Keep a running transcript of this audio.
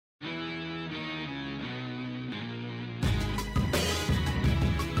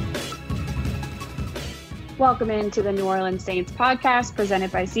Welcome into the New Orleans Saints podcast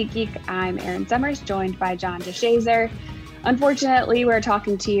presented by SeatGeek. I'm Erin Summers, joined by John DeShazer. Unfortunately, we're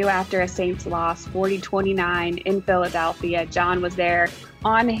talking to you after a Saints loss 40-29 in Philadelphia. John was there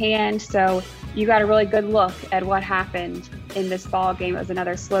on hand, so you got a really good look at what happened in this ball game. It was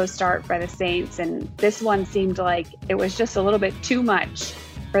another slow start by the Saints, and this one seemed like it was just a little bit too much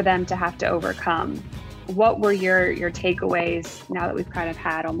for them to have to overcome. What were your takeaways now that we've kind of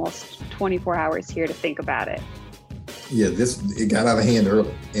had almost 24 hours here to think about it? Yeah, it got out of hand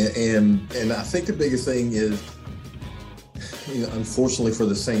early. And I think the biggest thing is, unfortunately for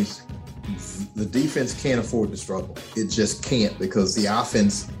the Saints, the defense can't afford to struggle. It just can't, because the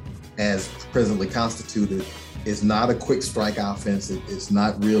offense, as presently constituted, is not a quick strike offense. It's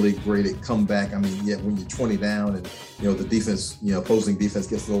not really great at comeback. I mean, yet when you're 20 down and, the defense, opposing defense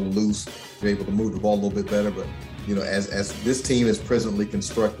gets a little loose, you're able to move the ball a little bit better. But, as this team is presently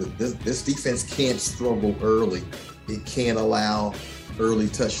constructed, this defense can't struggle early. It can't allow early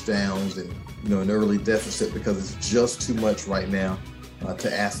touchdowns and, an early deficit, because it's just too much right now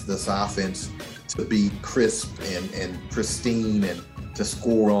to ask this offense to be crisp and pristine and to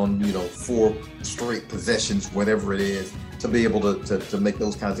score on, 4 straight possessions, whatever it is, to be able to make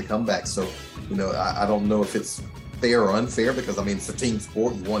those kinds of comebacks. So, I don't know if it's fair or unfair, because, it's a team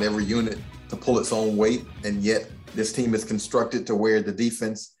sport. You want every unit to pull its own weight, and yet this team is constructed to where the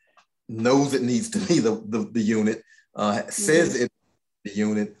defense knows it needs to be the unit, says it's the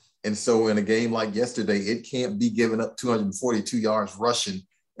unit. And so in a game like yesterday, it can't be giving up 242 yards rushing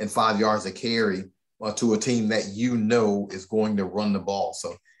and 5 yards a carry to a team that is going to run the ball.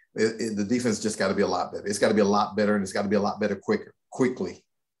 So the defense just got to be a lot better. It's got to be a lot better, and it's got to be a lot better quickly.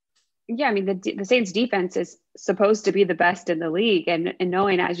 Yeah, the Saints defense is supposed to be the best in the league. And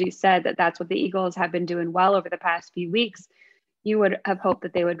knowing, as you said, that that's what the Eagles have been doing well over the past few weeks, you would have hoped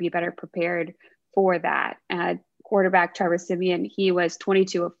that they would be better prepared for that. Quarterback Trevor Siemian, he was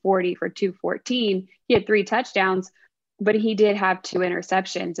 22 of 40 for 214. He had 3 touchdowns, but he did have 2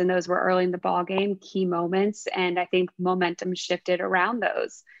 interceptions, and those were early in the ball game, key moments. And I think momentum shifted around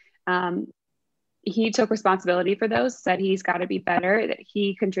those. He took responsibility for those, said he's got to be better, that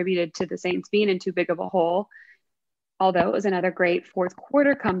he contributed to the Saints being in too big of a hole. Although it was another great fourth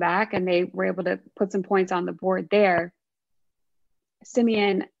quarter comeback, and they were able to put some points on the board there.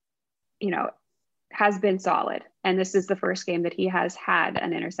 Siemian, has been solid. And this is the first game that he has had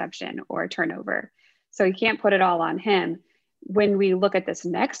an interception or a turnover. So you can't put it all on him. When we look at this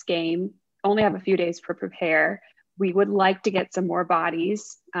next game, only have a few days to prepare. We would like to get some more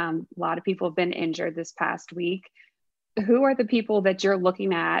bodies. A lot of people have been injured this past week. Who are the people that you're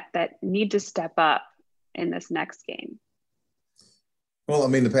looking at that need to step up in this next game? Well,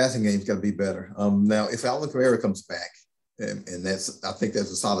 the passing game's got to be better. Now, if Alvin Kamara comes back, and I think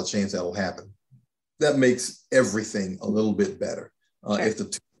there's a solid chance that'll happen, that makes everything a little bit better. Sure. If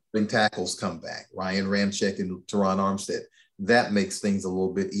the 2 tackles come back, Ryan Ramczyk and Teron Armstead, that makes things a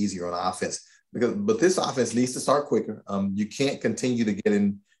little bit easier on offense. But this offense needs to start quicker. You can't continue to get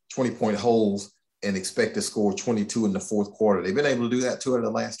in 20-point holes and expect to score 22 in the fourth quarter. They've been able to do that 2 out of the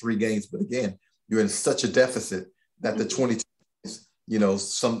last 3 games. But again, you're in such a deficit that the 22,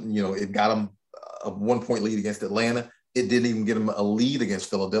 it got them a 1-point lead against Atlanta. It didn't even get them a lead against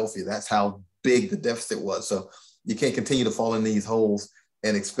Philadelphia. That's how big the deficit was. So you can't continue to fall in these holes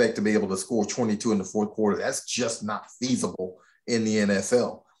and expect to be able to score 22 in the fourth quarter. That's just not feasible in the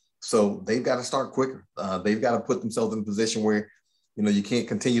NFL. So they've got to start quicker. They've got to put themselves in a position where, you can't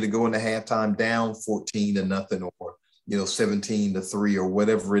continue to go into halftime down 14-0 or, 17-3 or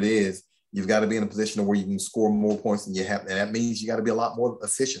whatever it is. You've got to be in a position where you can score more points than you have. And that means you got to be a lot more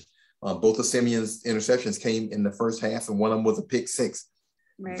efficient. Both of Siemian's interceptions came in the first half, and one of them was a pick 6.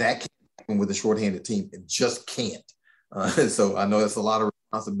 Right. That can't happen with a shorthanded team. It just can't. So I know that's a lot of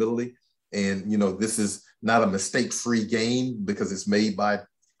responsibility. And, this is not a mistake-free game, because it's made by,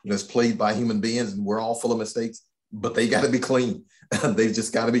 it's played by human beings, and we're all full of mistakes, but they got to be clean. They've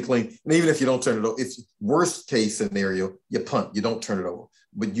just got to be clean. And even if you don't turn it over, it's worst case scenario, you punt, you don't turn it over.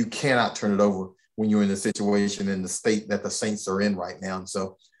 But you cannot turn it over when you're in the situation in the state that the Saints are in right now. And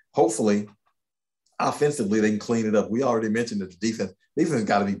so hopefully, offensively, they can clean it up. We already mentioned that the defense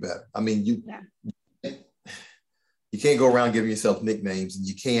got to be better. You can't go around giving yourself nicknames, and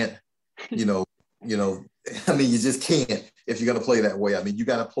you can't, you just can't if you're going to play that way. You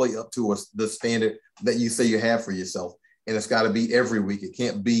got to play up to the standard that you say you have for yourself. And it's got to be every week. It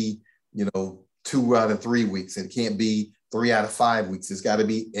can't be, 2 out of 3 weeks. It can't be 3 out of 5 weeks. It's got to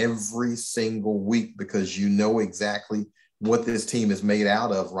be every single week, because you know exactly what this team is made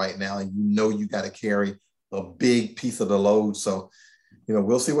out of right now. And you got to carry a big piece of the load. So,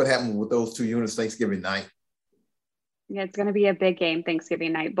 we'll see what happens with those 2 units Thanksgiving night. Yeah, it's going to be a big game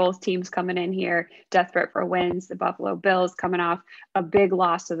Thanksgiving night. Both teams coming in here desperate for wins. The Buffalo Bills coming off a big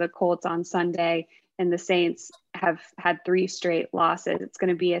loss to the Colts on Sunday, and the Saints have had 3 straight losses. It's going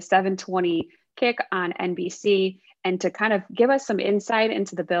to be a 7:20 kick on NBC. And to kind of give us some insight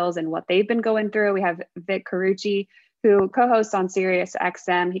into the Bills and what they've been going through, we have Vic Carucci, who co-hosts on Sirius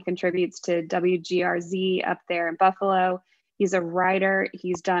XM. He contributes to WGRZ up there in Buffalo. He's a writer.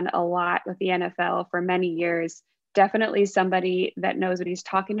 He's done a lot with the NFL for many years. Definitely somebody that knows what he's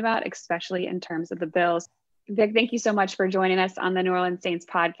talking about, especially in terms of the Bills. Vic, thank you so much for joining us on the New Orleans Saints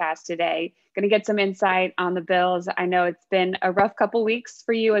podcast today. Going to get some insight on the Bills. I know it's been a rough couple weeks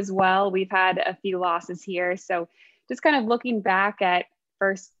for you as well. We've had a few losses here. So just kind of looking back at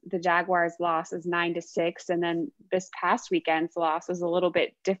first the Jaguars' loss is 9-6, and then this past weekend's loss was a little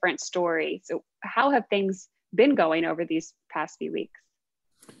bit different story. So how have things been going over these past few weeks?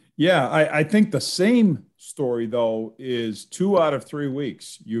 Yeah, I think the same story, though, is 2 out of 3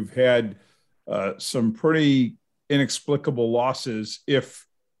 weeks. You've had some pretty inexplicable losses if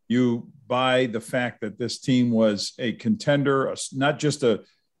you buy the fact that this team was a contender, not just a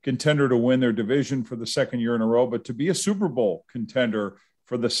contender to win their division for the second year in a row, but to be a Super Bowl contender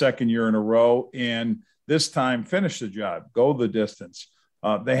for the second year in a row, and this time finish the job, go the distance.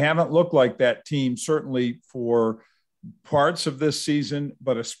 They haven't looked like that team, certainly for parts of this season,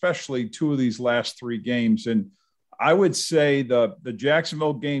 but especially 2 of these last 3 games. And I would say the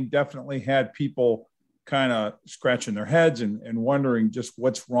Jacksonville game definitely had people kind of scratching their heads and wondering just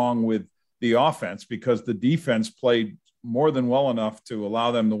what's wrong with the offense, because the defense played more than well enough to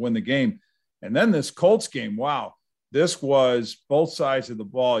allow them to win the game. And then this Colts game, wow, this was both sides of the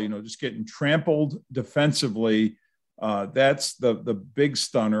ball, just getting trampled defensively. That's the big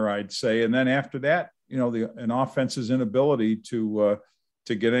stunner, I'd say. And then after that, an offense's inability to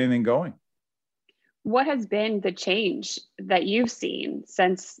get anything going. What has been the change that you've seen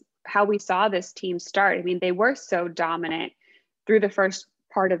since how we saw this team start? I mean, they were so dominant through the first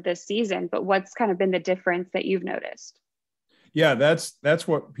part of this season, but what's kind of been the difference that you've noticed? Yeah, that's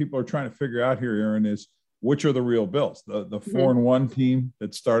what people are trying to figure out here, Aaron, is which are the real Bills, the 4-1 team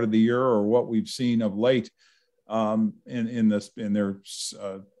that started the year, or what we've seen of late in their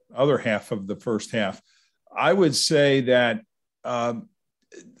other half of the first half. I would say that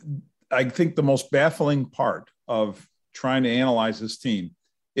I think the most baffling part of trying to analyze this team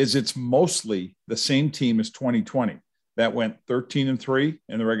is it's mostly the same team as 2020 that went 13-3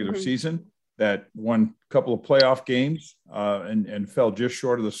 in the regular season, that won a couple of playoff games and fell just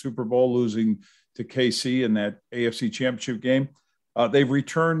short of the Super Bowl, losing to KC in that AFC Championship game. They've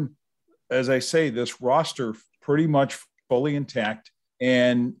returned, as I say, this roster pretty much fully intact,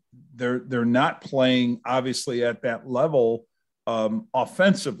 and they're not playing obviously at that level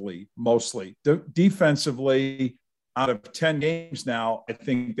offensively, mostly. Defensively, out of 10 games now, I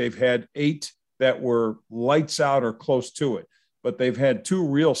think they've had 8 that were lights out or close to it, but they've had 2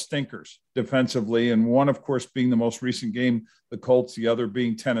 real stinkers defensively, and one, of course, being the most recent game, the Colts, the other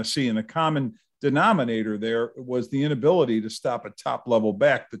being Tennessee. And the common denominator there was the inability to stop a top-level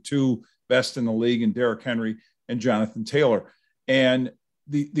back, the 2 best in the league, in Derrick Henry and Jonathan Taylor. And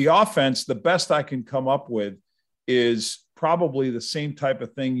the offense, the best I can come up with is probably the same type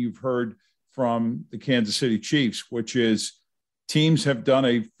of thing you've heard from the Kansas City Chiefs, which is teams have done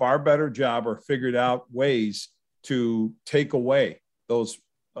a far better job or figured out ways to take away those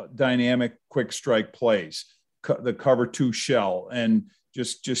dynamic quick strike plays, the cover 2 shell, and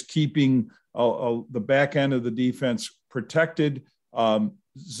just keeping the back end of the defense protected,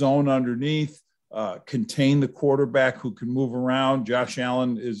 zone underneath, contain the quarterback who can move around. Josh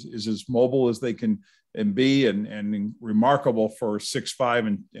Allen is as mobile as they can be, and remarkable for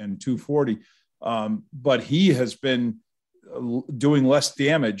 6'5" and 240. But he has been doing less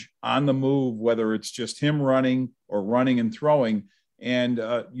damage on the move, whether it's just him running and throwing. And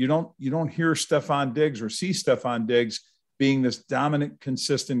you don't hear Stephon Diggs or see Stephon Diggs being this dominant,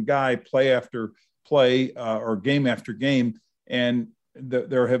 consistent guy play after play or game after game. And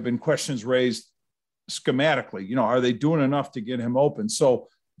there have been questions raised schematically, are they doing enough to get him open? So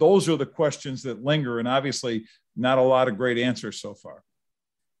those are the questions that linger, and obviously not a lot of great answers so far.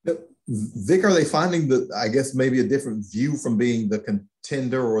 Vic, are they finding I guess maybe a different view from being the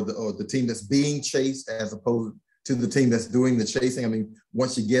contender or the team that's being chased as opposed to the team that's doing the chasing? I mean,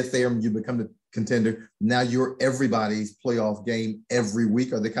 once you get there and you become the contender, now you're everybody's playoff game every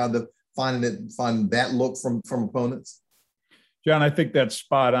week. Are they kind of finding that look from opponents? John, I think that's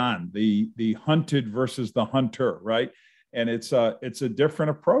spot on. The hunted versus the hunter, right? And it's a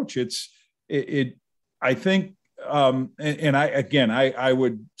different approach. I think, and I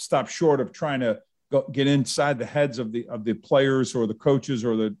would stop short of trying to get inside the heads of the players or the coaches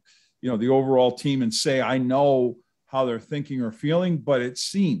or the overall team and say, I know how they're thinking or feeling, but it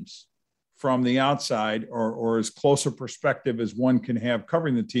seems from the outside or as close a perspective as one can have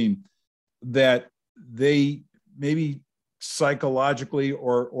covering the team that they maybe psychologically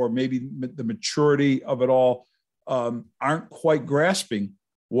or maybe the maturity of it all aren't quite grasping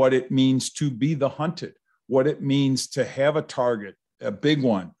what it means to be the hunted, what it means to have a target, a big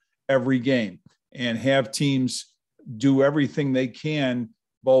one every game, and have teams do everything they can,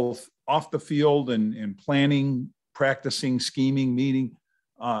 both off the field and planning, practicing, scheming, meeting,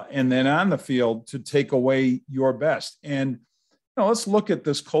 and then on the field to take away your best. And let's look at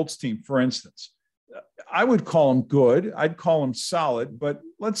this Colts team, for instance. I would call them good. I'd call them solid, but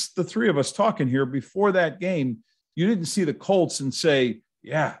the three of us talking here before that game, you didn't see the Colts and say,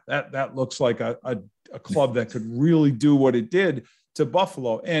 yeah, that looks like a club that could really do what it did to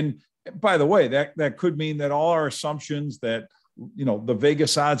Buffalo. And by the way, that could mean that all our assumptions that, the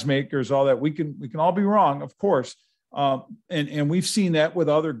Vegas odds makers, all that, we can all be wrong, of course. And we've seen that with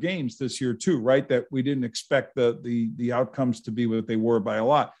other games this year too, right? That we didn't expect the outcomes to be what they were by a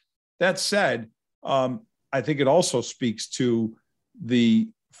lot. That said, I think it also speaks to the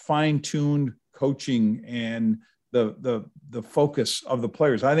fine-tuned coaching and the focus of the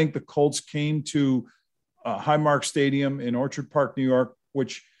players. I think the Colts came to Highmark Stadium in Orchard Park, New York,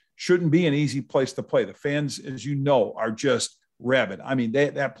 which shouldn't be an easy place to play. The fans, as you know, are just rabid. I mean,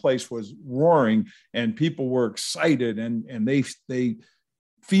 that place was roaring and people were excited and they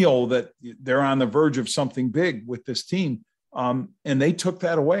feel that they're on the verge of something big with this team. And they took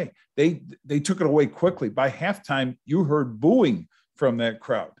that away. They took it away quickly. By halftime, you heard booing from that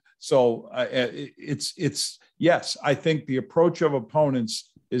crowd. So it's yes, I think the approach of opponents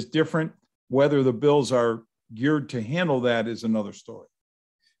is different. Whether the Bills are geared to handle that is another story.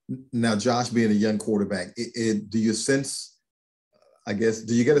 Now, Josh, being a young quarterback, do you sense, I guess,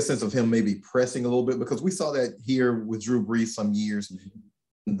 do you get a sense of him maybe pressing a little bit? Because we saw that here with Drew Brees some years.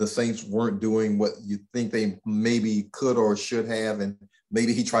 The Saints weren't doing what you think they maybe could or should have, and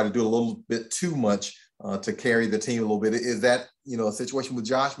maybe he tried to do a little bit too much to carry the team a little bit. Is that, a situation with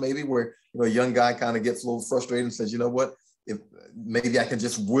Josh maybe where, a young guy kind of gets a little frustrated and says, you know what, if maybe I can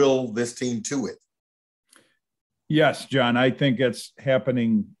just will this team to it? Yes, John, I think it's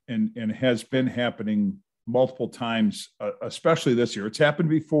happening and has been happening multiple times, especially this year. It's happened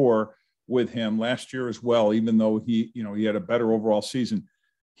before with him last year as well, even though he had a better overall season.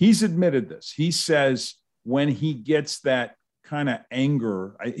 He's admitted this. He says when he gets that kind of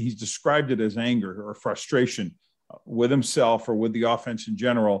anger, he's described it as anger or frustration with himself or with the offense in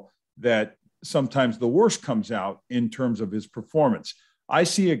general, that sometimes the worst comes out in terms of his performance. I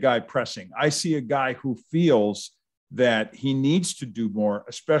see a guy pressing. I see a guy who feels that he needs to do more,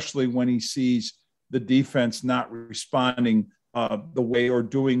 especially when he sees the defense not responding the way or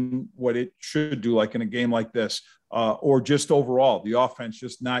doing what it should do, like in a game like this, or just overall, the offense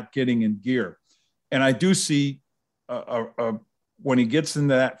just not getting in gear. And I do see when he gets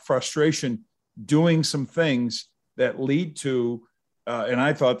into that frustration, doing some things that lead to, and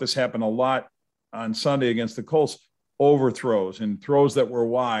I thought this happened a lot on Sunday against the Colts, overthrows and throws that were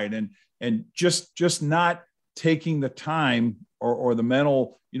wide and just not taking the time or the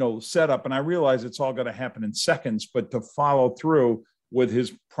mental, setup. And I realize it's all going to happen in seconds, but to follow through with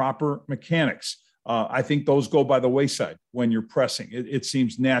his proper mechanics. I think those go by the wayside when you're pressing. It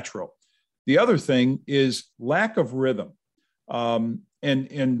seems natural. The other thing is lack of rhythm.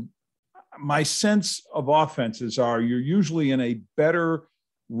 And my sense of offenses are you're usually in a better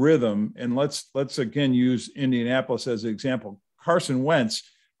rhythm. And let's again use Indianapolis as an example. Carson Wentz,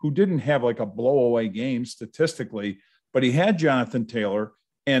 who didn't have like a blowaway game statistically, but he had Jonathan Taylor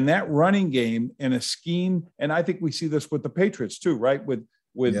and that running game and a scheme. And I think we see this with the Patriots too, right? With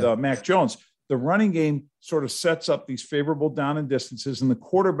Mac Jones. The running game sort of sets up these favorable down and distances, and the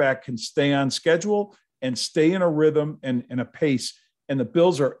quarterback can stay on schedule and stay in a rhythm and a pace. And the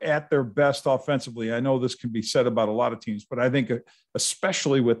Bills are at their best offensively. I know this can be said about a lot of teams, but I think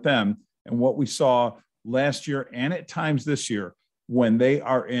especially with them and what we saw last year and at times this year, when they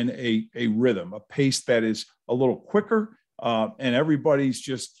are in a rhythm, a pace that is a little quicker and everybody's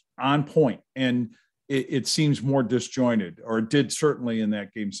just on point. And it seems more disjointed, or it did certainly in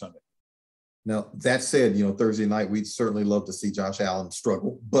that game Sunday. Now, that said, Thursday night, we'd certainly love to see Josh Allen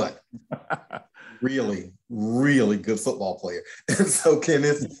struggle, but really, really good football player. And so can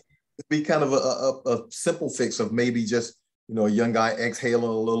this be kind of a simple fix of maybe just, a young guy exhaling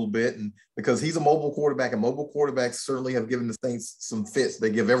a little bit? And because he's a mobile quarterback, and mobile quarterbacks certainly have given the Saints some fits.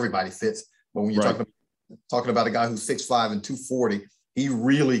 They give everybody fits. But when you're talking about a guy who's 6'5" and 240, he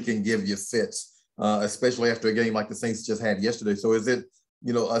really can give you fits especially after a game like the Saints just had yesterday. So is it,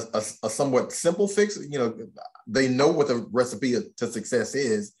 a somewhat simple fix? They know what the recipe to success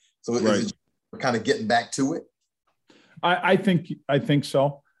is. So is it kind of getting back to it? I think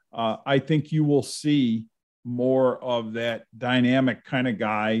so. I think you will see more of that dynamic kind of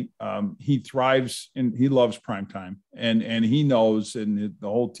guy. He thrives and he loves primetime, and he knows, and the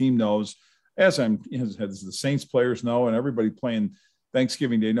whole team knows, as the Saints players know, and everybody playing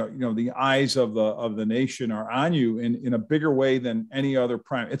Thanksgiving Day, the eyes of the nation are on you in a bigger way than any other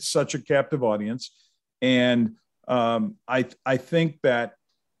prime. It's such a captive audience. And I think that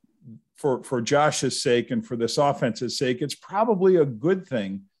for Josh's sake and for this offense's sake, it's probably a good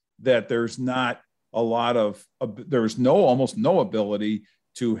thing that there's not a lot of, there's almost no ability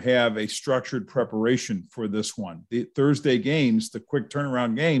to have a structured preparation for this one. The Thursday games, the quick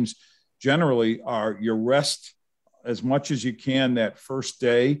turnaround games, generally are your rest as much as you can that first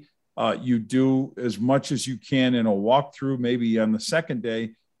day. You do as much as you can in a walkthrough, maybe on the second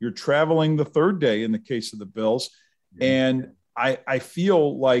day. You're traveling the third day in the case of the Bills. And I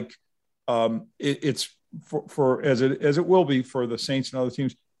feel like it's for as it will be for the Saints and other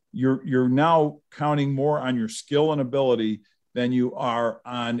teams, you're now counting more on your skill and ability than you are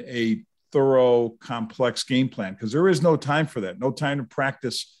on a thorough, complex game plan, because there is no time for that. No time to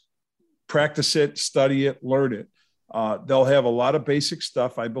practice it, study it, learn it. They'll have a lot of basic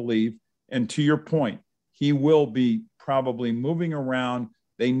stuff, I believe. And to your point, he will be probably moving around.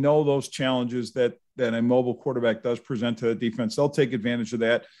 They know those challenges that a mobile quarterback does present to the defense. They'll take advantage of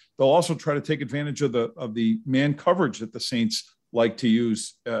that. They'll also try to take advantage of the man coverage that the Saints like to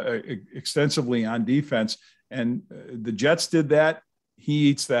use extensively on defense. And the Jets did that. He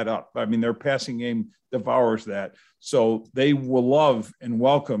eats that up. I mean, their passing game devours that. So they will love and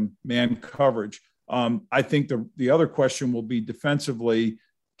welcome man coverage. I think the other question will be defensively,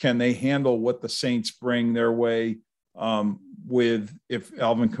 can they handle what the Saints bring their way with if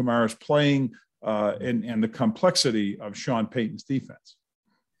Alvin Kamara is playing and the complexity of Sean Payton's defense?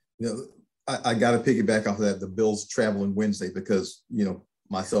 I got to piggyback off of that. The Bills traveling Wednesday because,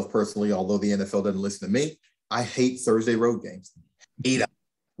 myself personally, although the NFL doesn't listen to me, I hate Thursday road games. Hate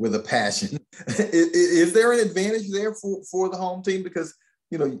with a passion. Is there an advantage there for the home team? Because,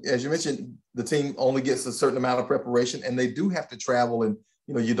 as you mentioned, the team only gets a certain amount of preparation and they do have to travel and,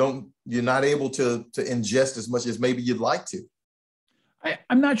 you're not able to ingest as much as maybe you'd like to.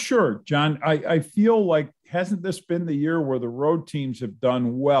 I'm not sure, John. I feel like, hasn't this been the year where the road teams have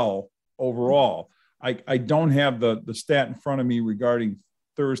done well overall? I don't have the stat in front of me regarding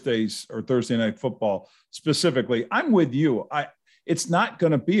Thursdays or Thursday night football specifically. I'm with you. It's not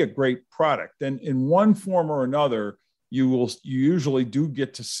going to be a great product. And in one form or another, you usually do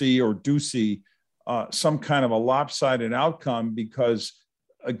get to see some kind of a lopsided outcome because,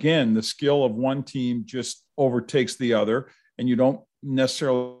 again, the skill of one team just overtakes the other, and you don't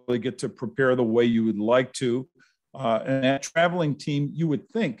necessarily get to prepare the way you would like to. And that traveling team, you would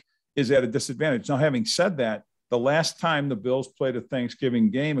think, is at a disadvantage. Now, having said that, the last time the Bills played a Thanksgiving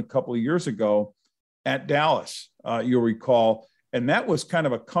game a couple of years ago at Dallas, you'll recall, and that was kind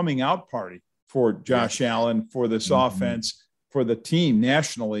of a coming out party for Josh Allen, for this offense, for the team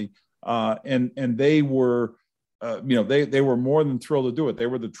nationally. And they were, they were more than thrilled to do it. They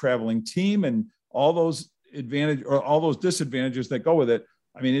were the traveling team, and all those disadvantages that go with it.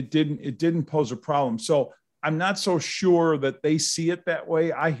 I mean, it didn't pose a problem. So I'm not so sure that they see it that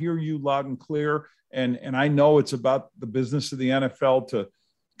way. I hear you loud and clear. And I know it's about the business of the NFL to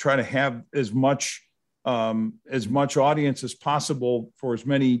try to have as much audience as possible for as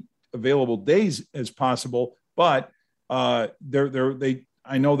many available days as possible. But I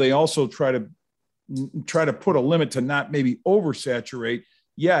know they also try to put a limit to not maybe oversaturate.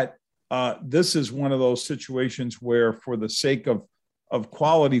 Yet this is one of those situations where, for the sake of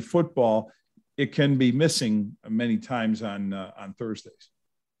quality football, it can be missing many times on Thursdays.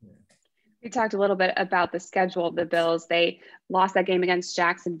 We talked a little bit about the schedule of the Bills. They lost that game against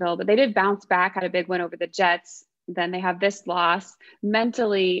Jacksonville, but they did bounce back, had a big win over the Jets. Then they have this loss.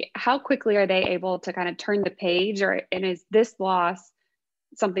 Mentally, how quickly are they able to kind of turn the page? And is this loss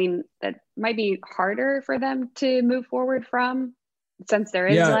something that might be harder for them to move forward from, since there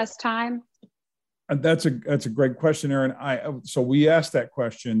is less time? That's a great question, Aaron. So we asked that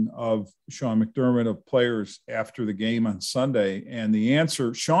question of Sean McDermott of players after the game on Sunday, and the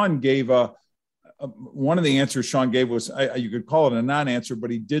answer Sean gave one of the answers Sean gave was, you could call it a non-answer,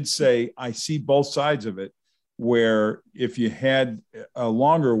 but he did say, I see both sides of it, where if you had a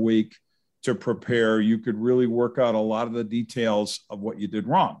longer week to prepare, you could really work out a lot of the details of what you did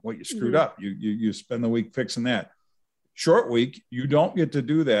wrong, what you screwed up. You spend the week fixing that. Short week, you don't get to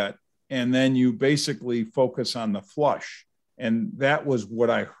do that. and then you basically focus on the flush. And that was what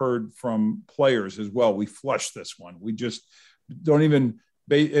I heard from players as well. We flushed this one. We just don't even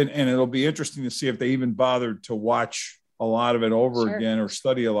and it'll be interesting to see if they even bothered to watch a lot of it over again or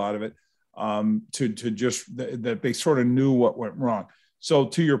study a lot of it, to just that they sort of knew what went wrong. So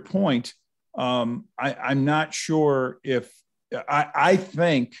to your point, I'm not sure if I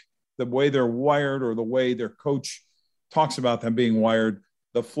think the way they're wired or the way their coach talks about them being wired,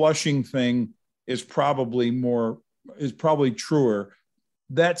 the flushing thing is probably truer.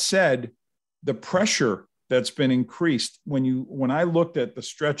 That said, the pressure that's been increased when I looked at the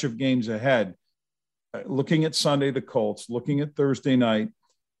stretch of games ahead, looking at Sunday, the Colts, looking at Thursday night,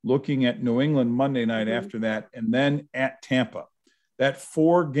 looking at New England Monday night after that, and then at Tampa, that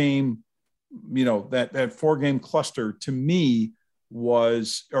 4-game, that 4-game cluster to me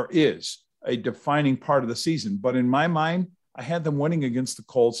was or is a defining part of the season. But in my mind, I had them winning against the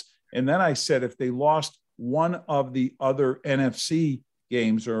Colts. And then I said, if they lost one of the other NFC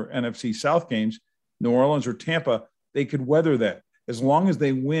games or NFC South games, New Orleans or Tampa, they could weather that as long as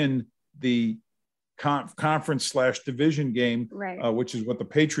they win the conference/division game, right. Which is what the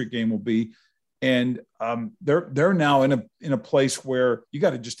Patriot game will be. And they're now in a place where you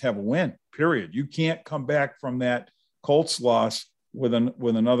got to just have a win, period. You can't come back from that Colts loss with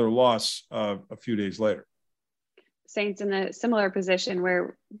another loss a few days later. Saints in a similar position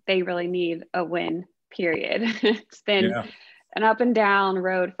where they really need a win, period. It's been an up and down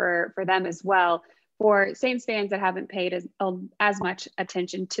road for them as well. For Saints fans that haven't paid as much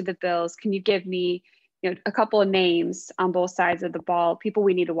attention to the Bills, can you give me a couple of names on both sides of the ball, people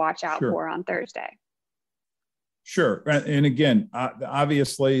we need to watch out for on Thursday? Sure. And again,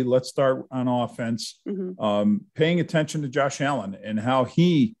 obviously, let's start on offense. Paying attention to Josh Allen and how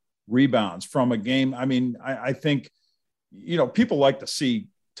he rebounds from a game. I mean, I think, people like to see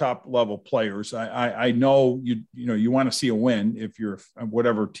top level players. I know you want to see a win if you're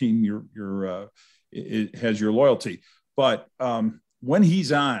whatever team it has your loyalty. But when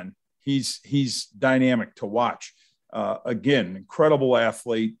he's on, he's dynamic to watch. Again, incredible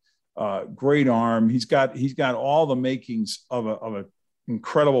athlete, great arm. He's got all the makings of an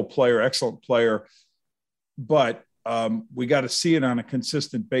incredible player, excellent player. But we got to see it on a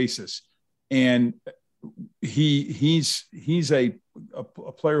consistent basis. And he's a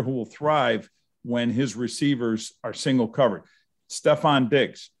player who will thrive when his receivers are single covered. Stephon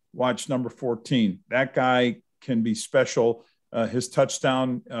Diggs, watch number 14. That guy can be special. His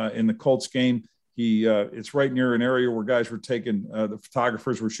touchdown in the Colts game, it's right near an area where guys were taking, the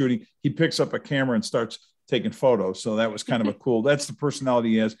photographers were shooting. He picks up a camera and starts taking photos. So that was kind of that's the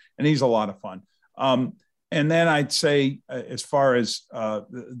personality he has. And he's a lot of fun. And then I'd say as far as a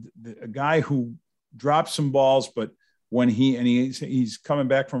guy who drops some balls, but when he's coming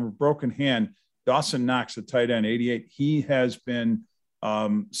back from a broken hand, Dawson Knox, the tight end, 88, he has been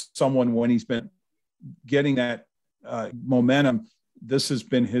someone when he's been getting that momentum, this has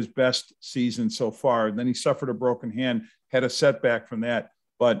been his best season so far. And then he suffered a broken hand, had a setback from that,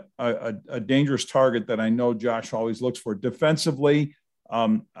 but a dangerous target that I know Josh always looks for. Defensively,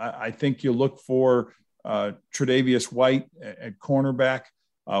 I think you look for Tre'Davious White at cornerback.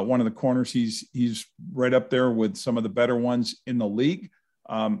 One of the corners, he's right up there with some of the better ones in the league.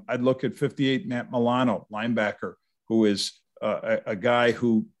 I'd look at 58 Matt Milano, linebacker, who is a guy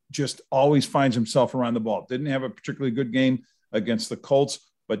who just always finds himself around the ball. Didn't have a particularly good game against the Colts,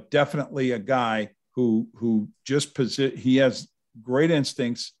 but definitely a guy who just he has great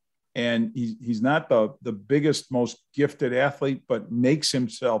instincts, and he's not the biggest, most gifted athlete, but makes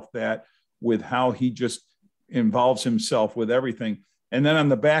himself that with how he just involves himself with everything. And then on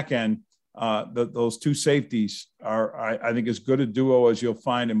the back end, those two safeties are, I think, as good a duo as you'll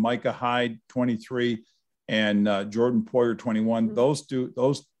find in Micah Hyde, 23, and Jordan Poyer, 21. Mm-hmm.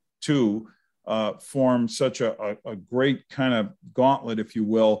 Those two form such a great kind of gauntlet, if you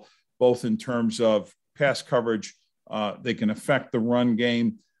will, both in terms of pass coverage. They can affect the run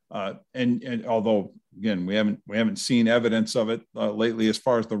game. And although, again, we haven't seen evidence of it lately as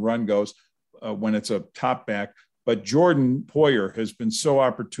far as the run goes when it's a top back. But Jordan Poyer has been so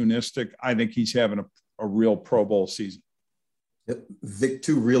opportunistic. I think he's having a real Pro Bowl season. Yep. Vic,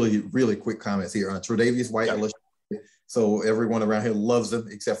 two really, really quick comments here on Tre'Davious White. Yep. So everyone around here loves him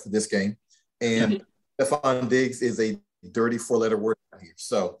except for this game. And Stephon Diggs is a dirty 4-letter word here.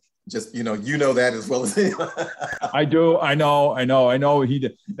 So just, you know that as well as anyone. I do. I know.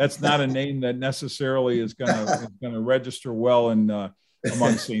 That's not a name that necessarily is gonna register well in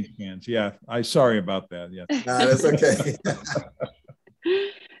among Saints fans. Yeah. Sorry about that. Yeah. That's okay.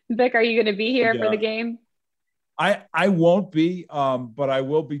 Vic, are you going to be here for the game? I won't be, but I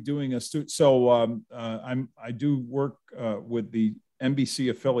will be doing a student. So I do work with the NBC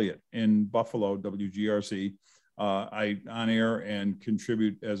affiliate in Buffalo, WGRZ. I on air and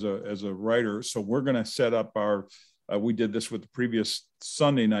contribute as a writer. So we're going to set up our. We did this with the previous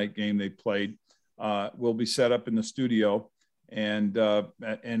Sunday night game they played. We'll be set up in the studio,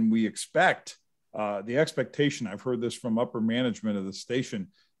 and we expect the expectation. I've heard this from upper management of the station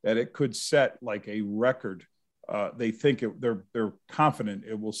that it could set like a record. They think they're confident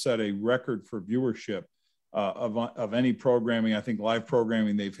it will set a record for viewership of any programming. I think live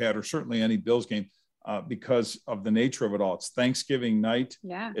programming they've had, or certainly any Bills game, because of the nature of it all. It's Thanksgiving night.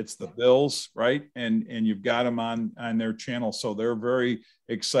 Yeah. It's the Bills, right? And you've got them on their channel, so they're very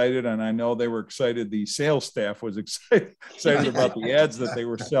excited. And I know they were excited. The sales staff was excited about the ads that they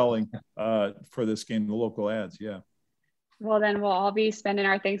were selling for this game, the local ads. Yeah. Well, then we'll all be spending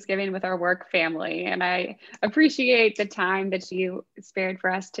our Thanksgiving with our work family. And I appreciate the time that you spared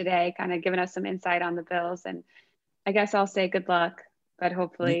for us today, kind of giving us some insight on the Bills. And I guess I'll say good luck, but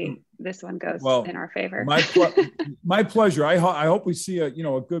hopefully this one goes in our favor. My pleasure. I hope we see a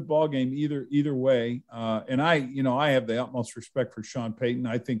good ball game either way. And I have the utmost respect for Sean Payton.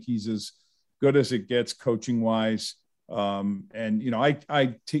 I think he's as good as it gets coaching wise.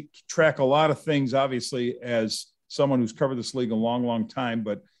 I track a lot of things, obviously, as someone who's covered this league a long, long time,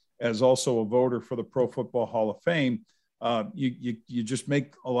 but as also a voter for the Pro Football Hall of Fame, you just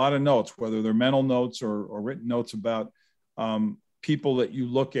make a lot of notes, whether they're mental notes or written notes about people that you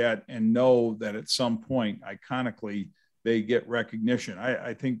look at and know that at some point, iconically, they get recognition.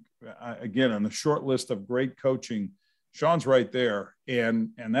 I think, again, on the short list of great coaching, Sean's right there. And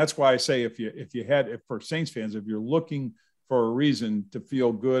that's why I say if for Saints fans, if you're looking for a reason to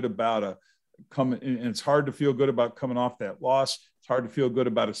feel good about and it's hard to feel good about coming off that loss. It's hard to feel good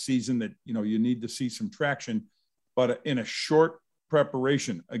about a season that, you need to see some traction, but in a short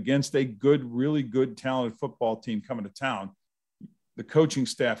preparation against a really good, talented football team coming to town, the coaching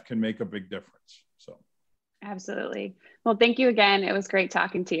staff can make a big difference. So. Absolutely. Well, thank you again. It was great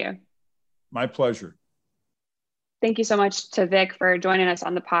talking to you. My pleasure. Thank you so much to Vic for joining us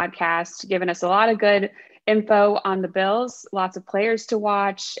on the podcast, giving us a lot of good info on the Bills, lots of players to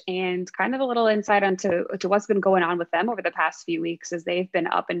watch, and kind of a little insight onto what's been going on with them over the past few weeks as they've been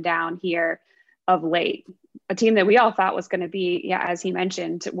up and down here of late. A team that we all thought was going to be, as he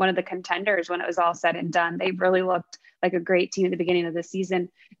mentioned, one of the contenders when it was all said and done. They really looked like a great team at the beginning of the season.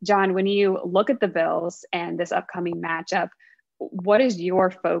 John, when you look at the Bills and this upcoming matchup, what is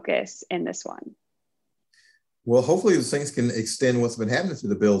your focus in this one? Well, hopefully the Saints can extend what's been happening to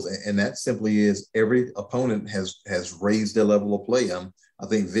the Bills, and that simply is every opponent has raised their level of play. I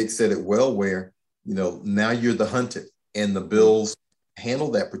think Vic said it well, where now you're the hunted, and the Bills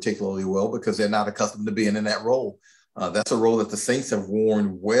handle that particularly well because they're not accustomed to being in that role. That's a role that the Saints have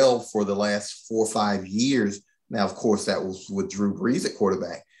worn well for the last 4 or 5 years. Now, of course, that was with Drew Brees at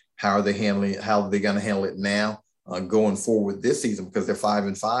quarterback. How are they handling it? How are they going to handle it now going forward this season? Because they're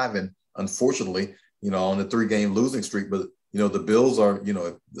 5-5, and unfortunately, on the 3-game losing streak. But, the Bills are,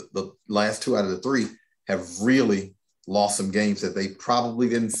 the last 2 out of the 3 have really lost some games that they probably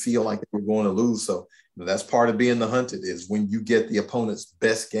didn't feel like they were going to lose. So that's part of being the hunted, is when you get the opponent's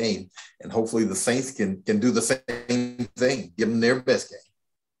best game. And hopefully the Saints can do the same thing, give them their best game.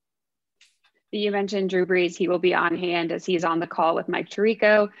 You mentioned Drew Brees. He will be on hand as he's on the call with Mike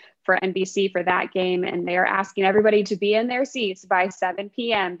Tirico for NBC for that game. And they're asking everybody to be in their seats by 7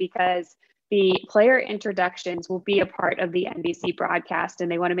 p.m. because the player introductions will be a part of the NBC broadcast, and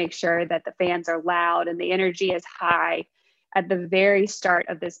they want to make sure that the fans are loud and the energy is high at the very start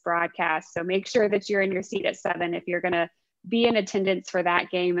of this broadcast. So make sure that you're in your seat at 7 if you're going to be in attendance for that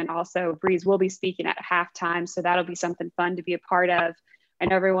game. And also Brees will be speaking at halftime, so that'll be something fun to be a part of.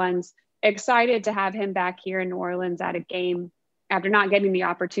 And everyone's excited to have him back here in New Orleans at a game after not getting the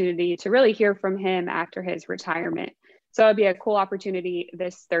opportunity to really hear from him after his retirement. So it'll be a cool opportunity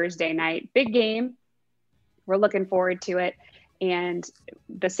this Thursday night. Big game. We're looking forward to it. And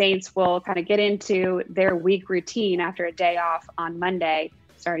the Saints will kind of get into their week routine after a day off on Monday,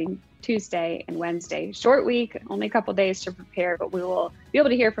 starting Tuesday and Wednesday. Short week, only a couple days to prepare, but we will be able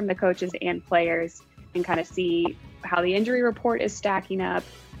to hear from the coaches and players and kind of see how the injury report is stacking up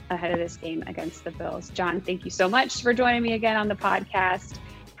ahead of this game against the Bills. John, thank you so much for joining me again on the podcast.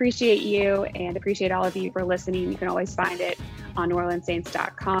 Appreciate you and appreciate all of you for listening. You can always find it on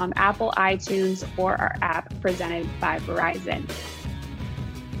NewOrleansSaints.com, Apple, iTunes, or our app presented by Verizon.